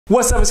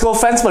What's up school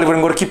fans, balik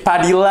bareng gue Rocky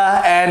Padila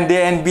and the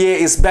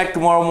NBA is back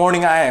tomorrow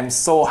morning. I am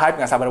so hype,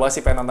 gak sabar banget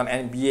sih pengen nonton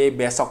NBA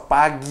besok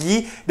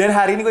pagi. Dan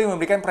hari ini gue ingin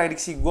memberikan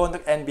prediksi gue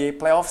untuk NBA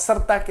playoff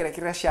serta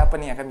kira-kira siapa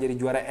nih yang akan menjadi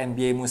juara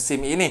NBA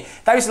musim ini.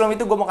 Tapi sebelum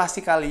itu gue mau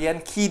kasih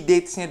kalian key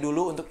datesnya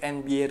dulu untuk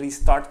NBA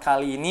restart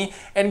kali ini.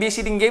 NBA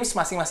seeding games,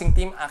 masing-masing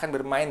tim akan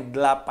bermain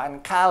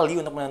 8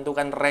 kali untuk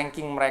menentukan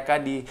ranking mereka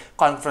di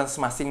conference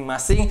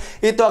masing-masing.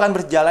 Itu akan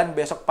berjalan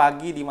besok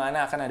pagi, di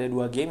mana akan ada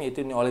 2 game,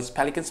 yaitu New Orleans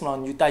Pelicans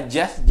melawan Utah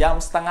Jazz jam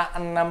setengah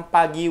 6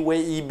 pagi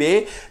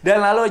WIB.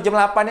 Dan lalu jam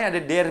 8-nya ada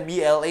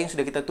derby LA yang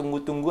sudah kita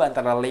tunggu-tunggu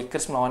antara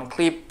Lakers melawan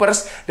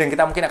Clippers. Dan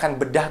kita mungkin akan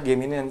bedah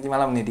game ini nanti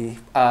malam nih di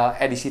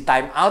edisi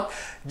Time Out.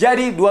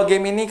 Jadi 2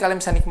 game ini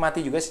kalian bisa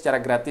nikmati juga secara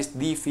gratis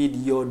di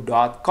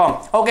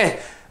video.com.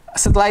 Oke.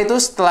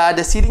 Setelah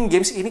ada seeding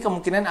games ini,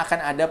 kemungkinan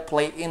akan ada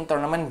play-in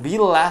tournament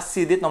bila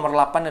seeded nomor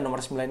 8 dan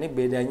nomor 9 ini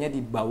bedanya di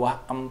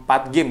bawah 4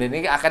 game. Dan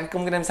ini akan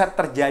kemungkinan besar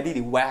terjadi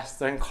di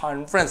Western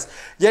Conference.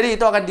 Jadi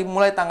itu akan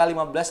dimulai tanggal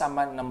 15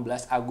 sampai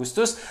 16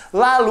 Agustus.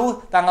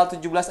 Lalu tanggal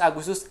 17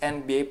 Agustus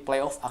NBA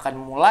Playoff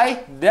akan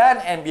mulai. Dan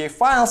NBA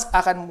Finals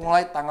akan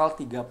mulai tanggal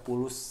 30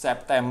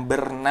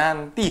 September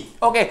nanti.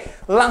 Oke,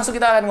 langsung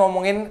kita akan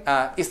ngomongin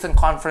Eastern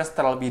Conference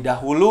terlebih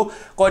dahulu.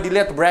 Kalau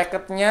dilihat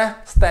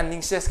bracketnya,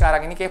 standingsnya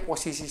sekarang ini kayak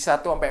posisi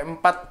 1 sampai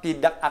 4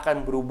 tidak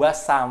akan berubah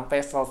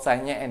sampai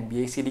selesainya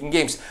NBA seeding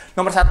games.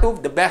 Nomor 1,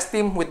 the best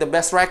team with the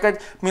best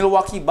record,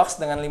 Milwaukee Bucks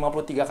dengan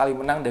 53 kali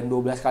menang dan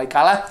 12 kali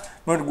kalah.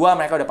 Menurut gua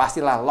mereka udah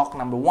pastilah lock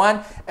number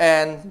 1,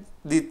 and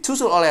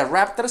disusul oleh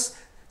Raptors,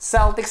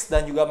 Celtics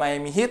dan juga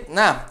Miami Heat.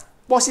 Nah,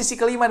 posisi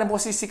kelima dan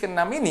posisi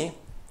keenam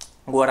ini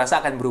gua rasa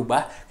akan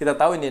berubah. Kita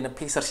tahu Indiana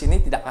Pacers ini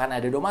tidak akan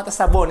ada Domantas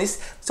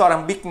Sabonis,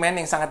 seorang big man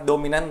yang sangat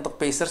dominan untuk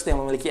Pacers yang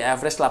memiliki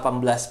average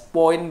 18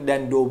 poin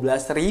dan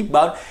 12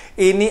 rebound.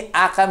 Ini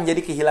akan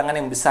menjadi kehilangan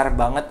yang besar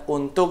banget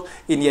untuk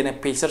Indiana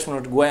Pacers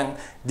menurut gue, yang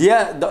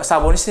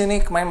Sabonis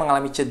ini kemarin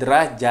mengalami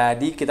cedera,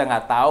 jadi kita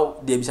nggak tahu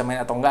dia bisa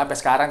main atau nggak sampai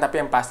sekarang. Tapi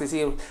yang pasti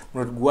sih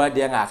menurut gue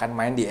dia nggak akan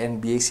main di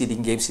NBA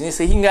seeding games ini,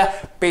 sehingga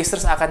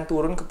Pacers akan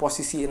turun ke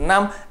posisi 6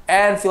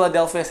 and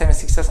Philadelphia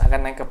 76ers akan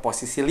naik ke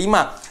posisi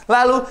 5.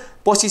 Lalu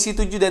posisi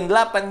 7 dan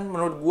 8,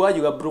 menurut gua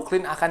juga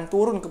Brooklyn akan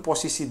turun ke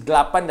posisi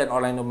 8 dan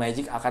Orlando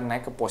Magic akan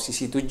naik ke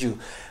posisi 7.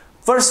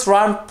 First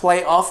round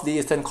playoff di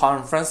Eastern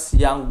Conference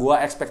yang gua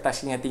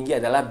ekspektasinya tinggi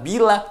adalah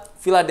bila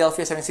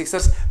Philadelphia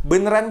 76ers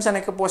beneran bisa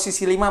naik ke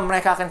posisi 5,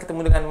 mereka akan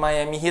ketemu dengan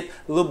Miami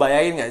Heat. Lu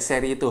bayangin nggak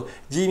seri itu?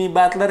 Jimmy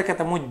Butler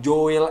ketemu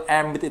Joel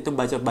Embiid, itu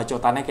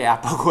bacot-bacotannya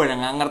kayak apa? Gue udah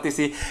nggak ngerti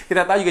sih.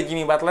 Kita tahu juga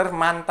Jimmy Butler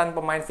mantan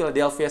pemain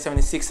Philadelphia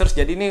 76ers,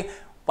 jadi ini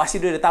pasti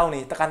udah tahu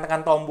nih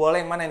tekan-tekan tombolnya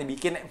yang mana yang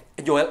dibikin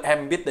Joel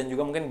Embiid dan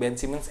juga mungkin Ben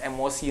Simmons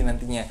emosi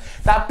nantinya.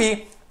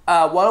 Tapi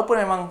walaupun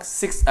memang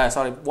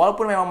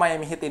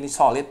Miami Heat ini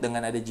solid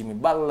dengan ada Jimmy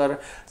Butler,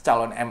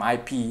 calon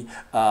MIP,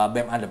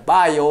 Bam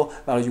Adebayo,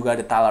 lalu juga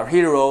ada Tyler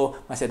Hero,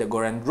 masih ada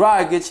Goran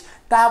Dragic,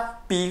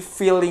 tapi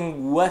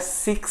feeling gua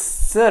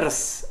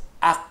Sixers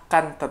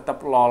akan tetap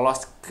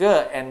lolos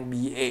ke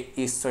NBA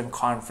Eastern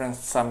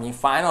Conference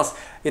Semifinals.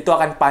 Itu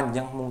akan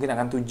panjang, mungkin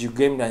akan 7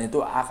 game dan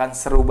itu akan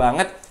seru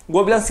banget.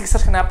 Gue bilang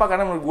Sixers kenapa?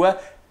 Karena menurut gue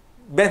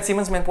Ben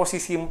Simmons main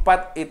posisi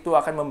 4 itu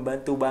akan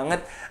membantu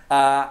banget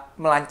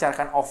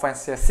melancarkan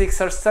offense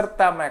Sixers,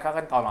 serta mereka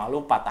kan tahun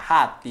lalu patah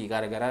hati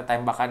gara-gara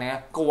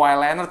tembakannya ke Kawhi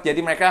Leonard. Jadi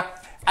mereka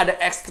ada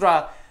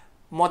extra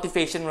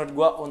motivation menurut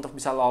gue untuk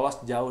bisa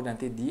lolos jauh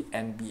nanti di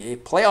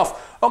NBA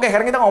Playoff. Oke,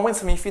 sekarang kita ngomongin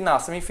semifinal.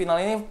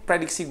 Semifinal ini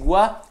prediksi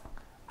gue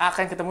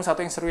akan ketemu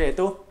satu yang seru,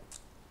 yaitu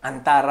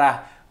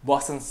antara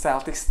Boston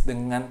Celtics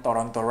dengan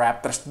Toronto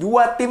Raptors.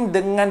 2 tim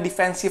dengan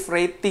defensive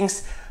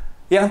ratings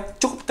yang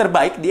cukup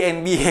terbaik di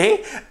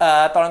NBA.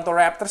 Toronto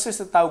Raptors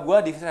setahu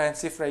gue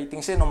defensive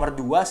ratingsnya nomor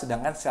 2,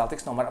 sedangkan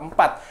Celtics nomor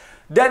 4.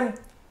 Dan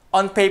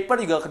on paper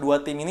juga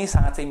kedua tim ini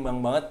sangat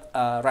seimbang banget.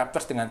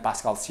 Raptors dengan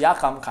Pascal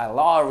Siakam, Kyle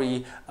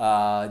Lowry,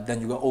 dan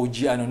juga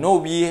OG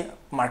Anunoby,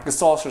 Marc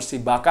Gasol, Serge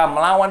Ibaka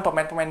melawan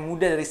pemain-pemain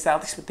muda dari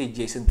Celtics seperti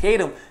Jason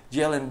Tatum,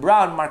 Jaylen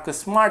Brown,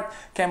 Marcus Smart,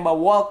 Kemba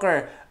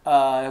Walker,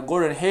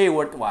 Gordon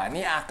Hayward. Wah,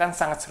 ini akan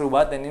sangat seru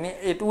banget, dan ini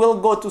it will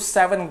go to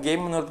 7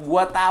 game menurut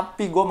gua.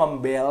 Tapi gua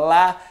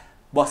membela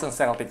Boston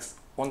Celtics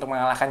untuk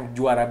mengalahkan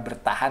juara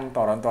bertahan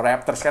Toronto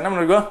Raptors, karena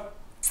menurut gua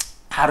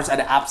harus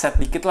ada upset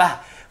dikit lah.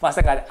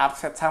 Masa nggak ada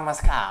upset sama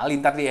sekali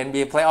ntar di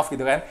NBA Playoff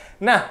gitu kan.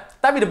 Nah,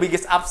 tapi the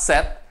biggest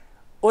upset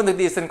untuk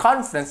di Eastern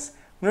Conference,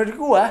 menurut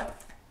gua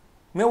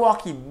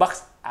Milwaukee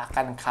Bucks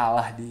akan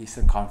kalah di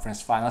Eastern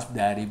Conference Finals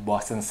dari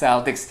Boston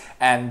Celtics.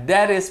 And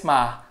that is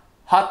my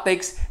hot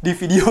takes di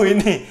video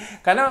ini.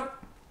 Karena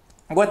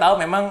gue tahu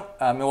memang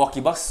Milwaukee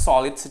Bucks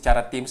solid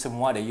secara tim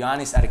semua. Ada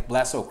Giannis, Eric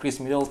Bledsoe,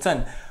 Chris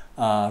Middleton,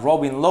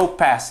 Robin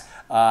Lopez,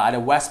 ada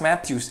Wes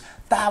Matthews.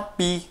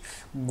 Tapi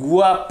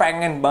gue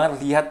pengen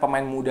banget lihat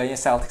pemain mudanya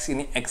Celtics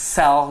ini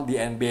excel di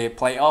NBA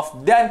Playoff.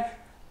 Dan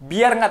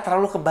biar nggak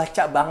terlalu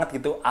kebaca banget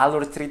gitu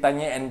alur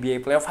ceritanya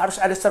NBA Playoff, harus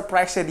ada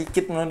surprise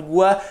sedikit menurut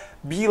gue.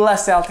 Bila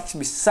Celtics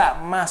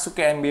bisa masuk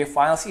ke NBA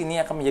Finals, ini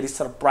akan menjadi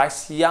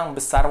surprise yang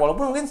besar.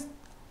 Walaupun mungkin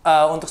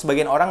untuk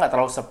sebagian orang nggak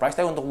terlalu surprise,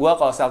 tapi untuk gue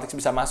kalau Celtics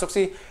bisa masuk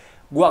sih,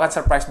 gue akan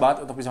surprise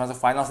banget untuk bisa masuk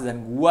finals,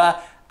 dan gue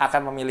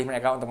akan memilih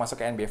mereka untuk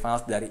masuk ke NBA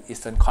Finals dari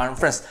Eastern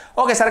Conference.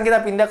 Oke, sekarang kita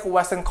pindah ke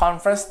Western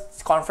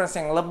Conference, conference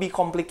yang lebih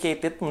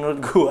complicated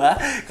menurut gua,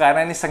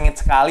 karena ini sengit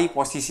sekali.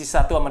 Posisi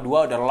 1 sama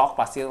 2 udah lock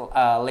pasti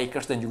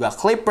Lakers dan juga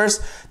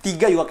Clippers.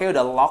 3 juga kayak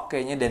udah lock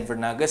kayaknya Denver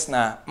Nuggets.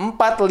 Nah,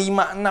 4,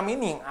 5, 6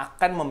 ini yang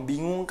akan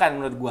membingungkan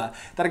menurut gua.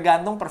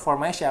 Tergantung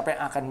performanya siapa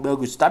yang akan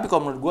bagus. Tapi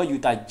kalau menurut gua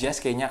Utah Jazz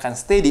kayaknya akan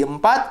stay di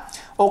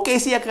 4. Oke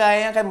sih ya,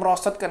 kayaknya akan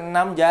merosot ke 6.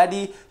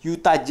 Jadi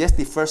Utah Jazz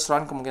di first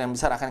round kemungkinan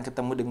besar akan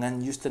ketemu dengan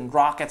Houston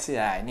Rockets.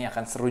 Ya, ini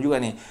akan seru juga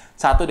nih.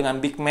 1 dengan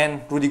big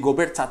man Rudy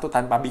Gobert, 1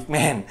 tanpa big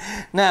man.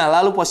 Nah,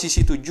 lalu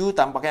posisi 7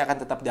 tampaknya akan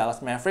tetap Dallas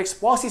Mavericks.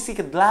 Posisi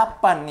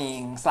ke-8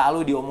 nih,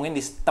 selalu diomongin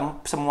di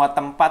semua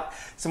tempat.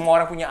 Semua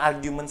orang punya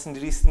argumen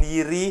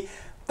sendiri-sendiri.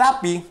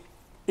 Tapi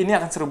ini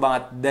akan seru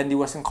banget. Dan di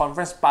Western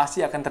Conference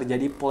pasti akan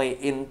terjadi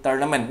play-in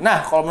tournament.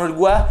 Nah, kalau menurut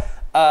gue,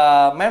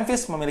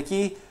 Memphis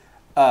memiliki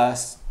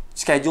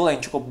schedule yang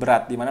cukup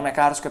berat, di mana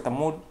mereka harus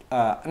ketemu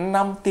 6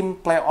 tim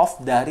playoff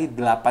dari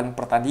 8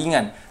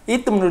 pertandingan.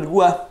 Itu menurut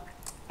gua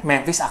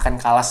Memphis akan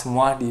kalah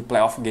semua di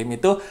playoff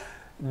game itu,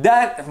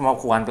 dan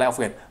bukan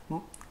playoff game,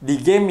 di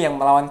game yang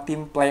melawan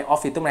tim playoff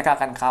itu mereka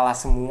akan kalah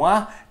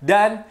semua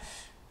dan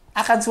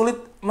akan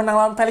sulit menang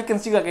lawan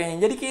Pelicans juga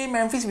kayaknya. Jadi kayak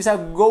Memphis bisa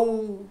go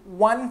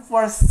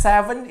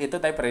 1-7, itu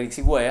tadi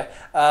prediksi gue ya.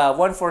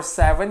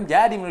 1-7,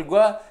 jadi menurut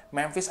gue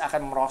Memphis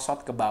akan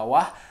merosot ke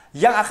bawah.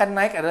 Yang akan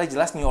naik adalah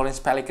jelas New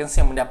Orleans Pelicans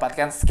yang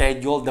mendapatkan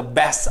schedule the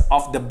best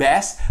of the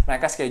best.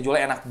 Mereka schedule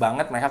enak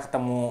banget. Mereka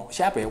ketemu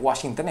siapa ya?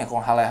 Washington ya kalau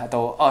nggak salah,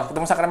 atau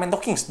ketemu Sacramento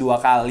Kings 2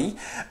 kali.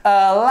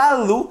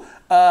 Lalu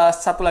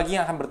satu lagi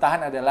yang akan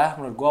bertahan adalah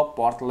menurut gue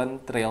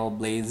Portland Trail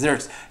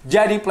Blazers.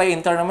 Jadi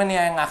play-in tournament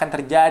yang akan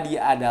terjadi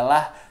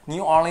adalah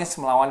New Orleans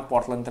melawan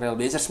Portland Trail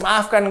Blazers.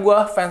 Maafkan gue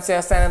fansnya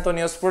San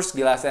Antonio Spurs.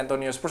 Gila, San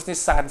Antonio Spurs ini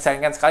sangat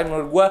disayangkan sekali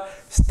menurut gue.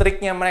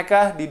 Streaknya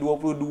mereka di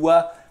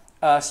 22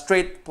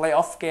 straight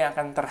playoff kayak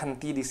akan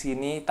terhenti di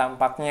sini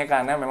tampaknya,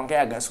 karena memang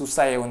kayak agak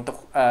susah ya untuk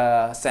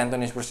San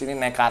Antonio Spurs ini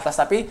naik ke atas.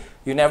 Tapi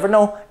you never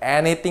know,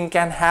 anything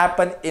can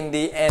happen in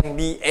the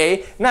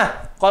NBA.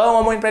 Nah,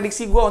 kalau ngomongin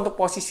prediksi gue untuk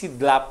posisi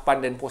 8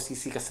 dan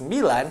posisi ke-9,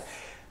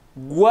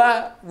 gue,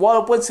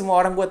 walaupun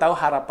semua orang gue tahu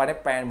harapannya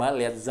pengen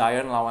banget lihat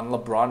Zion lawan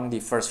LeBron di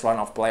first round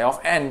of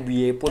playoff,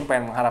 NBA pun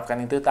pengen mengharapkan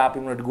itu,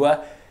 tapi menurut gue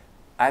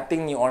I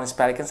think New Orleans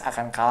Pelicans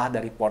akan kalah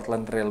dari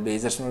Portland Trail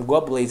Blazers. Menurut gue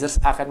Blazers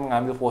akan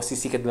mengambil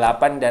posisi ke-8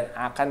 dan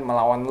akan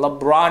melawan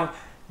LeBron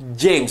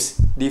James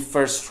di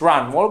first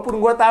round. Walaupun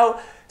gue tahu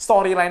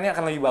storyline-nya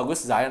akan lebih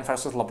bagus, Zion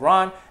versus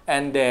LeBron,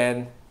 and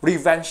then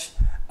revenge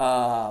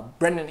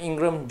Brandon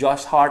Ingram,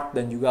 Josh Hart,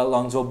 dan juga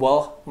Lonzo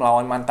Ball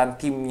melawan mantan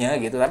timnya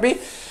gitu. Tapi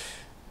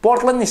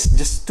Portland is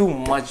just too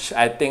much.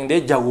 I think dia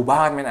jago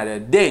banget, man.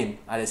 Ada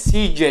Dame, ada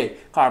CJ,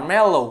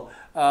 Carmelo,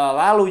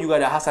 lalu juga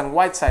ada Hassan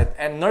Whiteside,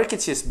 and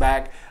Nurkic is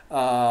back,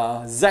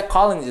 Zach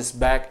Collins is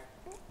back.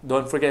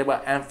 Don't forget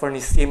about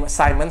Anthony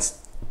Simons.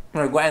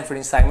 Menurut gue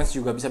Anthony Simons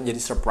juga bisa menjadi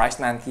surprise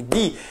nanti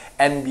di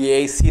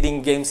NBA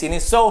seeding games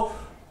ini. So,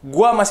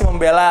 gue masih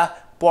membela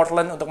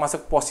Portland untuk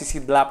masuk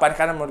posisi 8,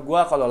 karena menurut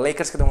gue kalau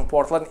Lakers ketemu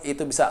Portland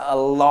itu bisa a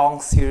long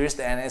series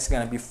and it's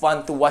gonna be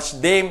fun to watch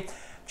them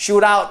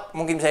shootout.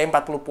 Mungkin bisa 40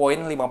 poin,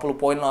 50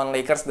 poin lawan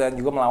Lakers, dan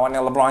juga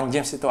melawannya LeBron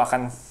James. Itu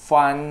akan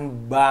fun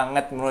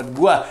banget menurut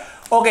gue.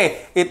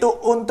 Oke, itu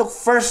untuk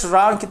first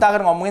round. Kita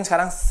akan ngomongin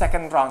sekarang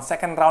second round.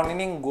 Second round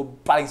ini gue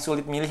paling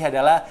sulit milih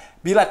adalah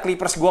bila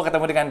Clippers gue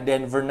ketemu dengan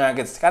Denver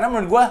Nuggets. Karena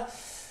menurut gue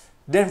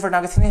Denver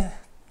Nuggets ini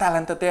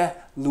talentednya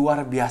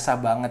luar biasa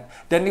banget.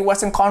 Dan di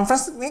Western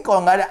Conference ini kalau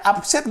nggak ada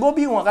upset, gue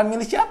bingung akan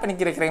milih siapa nih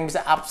kira-kira yang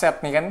bisa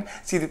upset nih kan.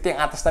 City yang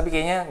atas, tapi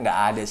kayaknya nggak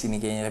ada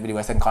sini kayaknya tapi di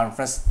Western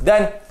Conference.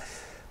 Dan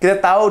kita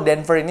tahu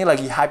Denver ini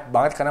lagi hype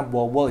banget karena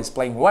Bol is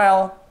playing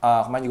well.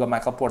 Kemarin juga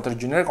Michael Porter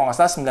Jr. kalau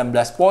nggak salah 19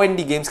 poin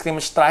di game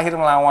scrimmage terakhir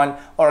melawan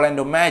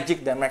Orlando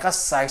Magic. Dan mereka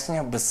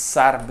size-nya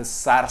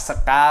besar-besar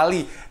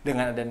sekali.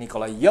 Dengan ada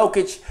Nikola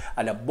Jokic,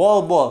 ada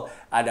Bol,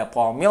 ada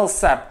Paul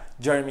Millsap,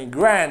 Jeremy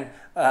Grant.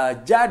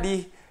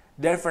 Jadi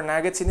Denver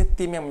Nuggets ini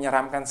tim yang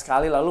menyeramkan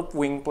sekali. Lalu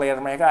wing player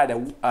mereka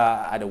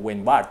ada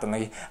Wayne Barton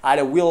lagi.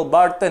 Ada Will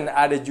Barton,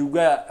 ada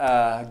juga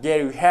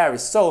Gary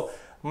Harris. So,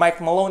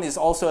 Mike Malone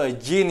is also a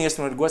genius.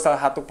 Menurut gue salah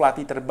satu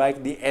pelatih terbaik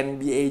di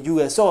NBA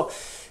juga. So,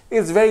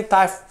 it's very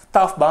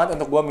tough banget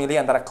untuk gue milih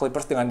antara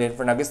Clippers dengan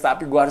Denver Nuggets.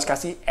 Tapi gue harus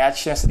kasih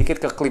edge-nya sedikit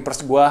ke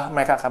Clippers gue.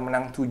 Mereka akan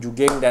menang 7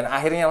 game. Dan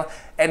akhirnya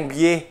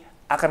NBA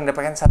akan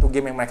mendapatkan satu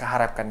game yang mereka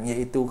harapkan.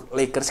 Yaitu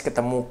Lakers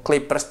ketemu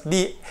Clippers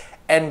di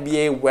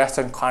NBA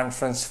Western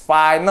Conference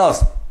Finals.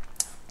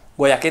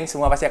 Gue yakin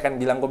semua pasti akan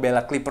bilang gue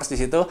bela Clippers di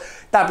situ.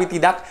 Tapi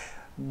tidak.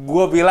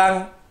 Gue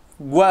bilang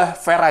gue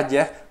fair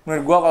aja.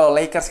 Menurut gue kalau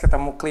Lakers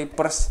ketemu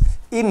Clippers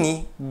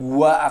ini,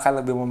 gue akan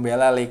lebih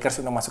membela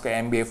Lakers untuk masuk ke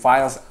NBA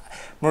Finals.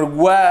 Menurut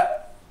gue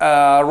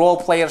role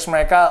players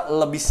mereka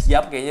lebih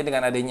siap kayaknya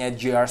dengan adanya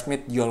J.R.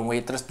 Smith, Dion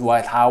Waiters,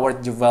 Dwight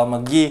Howard, JaVale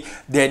McGee,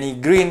 Danny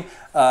Green,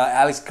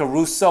 Alex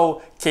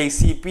Caruso,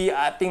 KCP.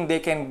 I think they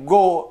can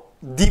go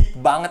deep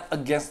banget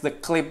against the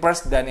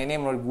Clippers, dan ini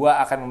menurut gue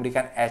akan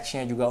memberikan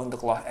edge-nya juga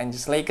untuk Los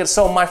Angeles Lakers.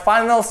 So my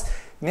finals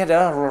ini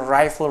adalah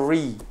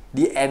rivalry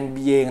di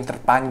NBA yang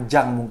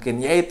terpanjang mungkin,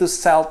 yaitu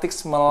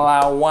Celtics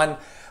melawan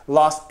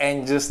Los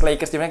Angeles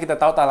Lakers. Dimana kita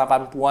tahu tahun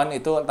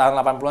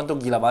 80-an tuh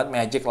gila banget,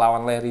 Magic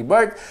lawan Larry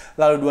Bird,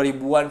 lalu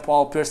 2000-an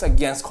Paul Pierce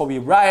against Kobe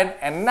Bryant,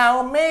 and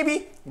now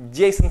maybe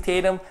Jason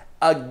Tatum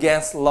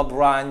against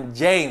LeBron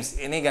James.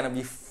 Ini gonna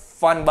be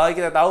fun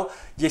banget. Kita tahu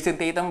Jason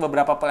Tatum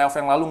beberapa playoff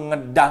yang lalu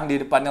ngedang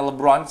di depannya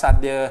LeBron saat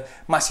dia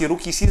masih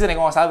rookie season ya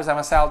kalau nggak salah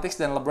bersama Celtics,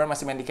 dan LeBron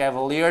masih main di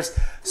Cavaliers.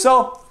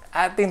 So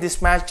I think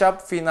this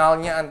matchup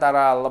finalnya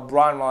antara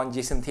LeBron lawan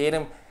Jason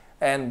Tatum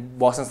and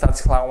Boston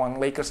Celtics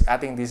lawan Lakers, I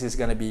think this is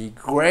gonna be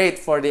great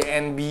for the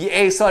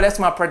NBA. So that's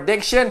my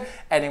prediction.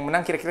 And yang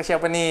menang kira-kira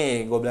siapa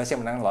nih? Gue bilang sih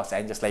yang menang Los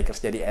Angeles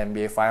Lakers jadi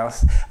NBA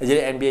Finals,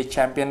 jadi NBA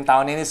Champion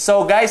tahun ini.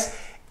 So guys,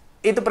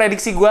 itu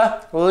prediksi gue.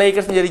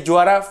 Lakers menjadi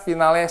juara,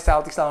 finalnya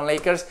Celtics lawan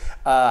Lakers.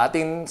 I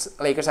think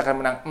Lakers akan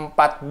menang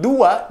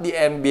 4-2 di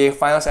NBA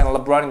Finals, and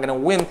LeBron gonna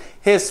win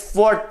his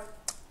fourth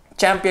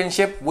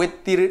championship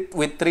with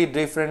three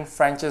different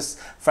franchises.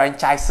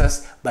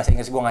 Bahasa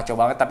Inggris gue ngaco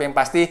banget, tapi yang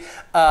pasti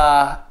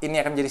ini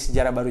akan menjadi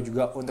sejarah baru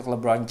juga untuk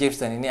LeBron James,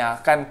 dan ini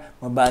akan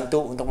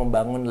membantu untuk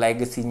membangun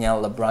legasinya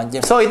LeBron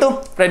James. So itu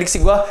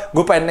prediksi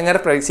gue pengen denger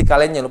prediksi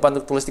kalian. Jangan lupa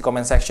untuk tulis di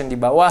comment section di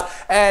bawah,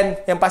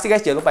 and yang pasti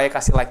guys jangan lupa ya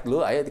kasih like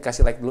dulu, ayo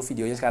dikasih like dulu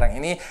videonya sekarang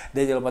ini,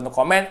 dan jangan lupa untuk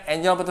komen,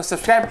 and jangan lupa untuk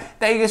subscribe.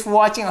 Thank you guys for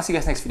watching, I'll see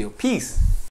you guys next video, peace.